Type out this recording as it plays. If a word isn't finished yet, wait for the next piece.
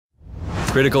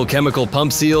Critical chemical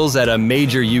pump seals at a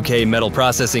major UK metal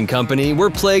processing company were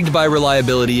plagued by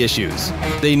reliability issues.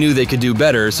 They knew they could do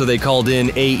better, so they called in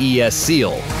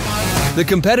AESSEAL. The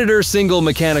competitor single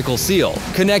mechanical seal,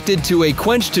 connected to a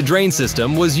quench-to-drain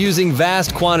system, was using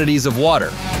vast quantities of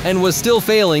water and was still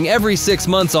failing every 6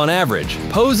 months on average,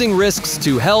 posing risks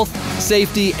to health,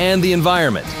 safety, and the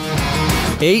environment.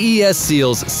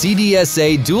 AESSEAL's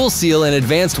CDSA Dual Seal and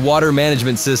Advanced Water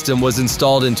Management System was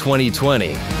installed in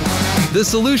 2020. The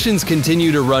solutions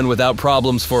continue to run without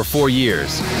problems for 4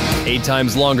 years, 8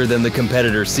 times longer than the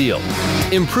competitor seal,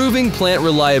 improving plant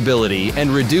reliability and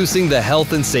reducing the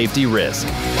health and safety risk.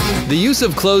 The use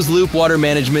of closed-loop water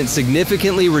management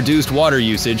significantly reduced water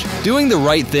usage, doing the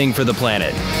right thing for the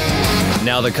planet.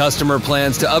 Now the customer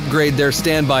plans to upgrade their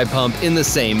standby pump in the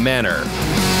same manner.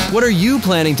 What are you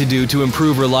planning to do to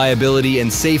improve reliability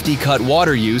and safety, cut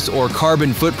water use or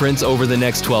carbon footprints over the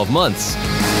next 12 months?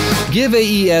 Give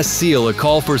AESSEAL a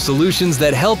call for solutions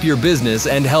that help your business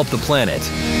and help the planet.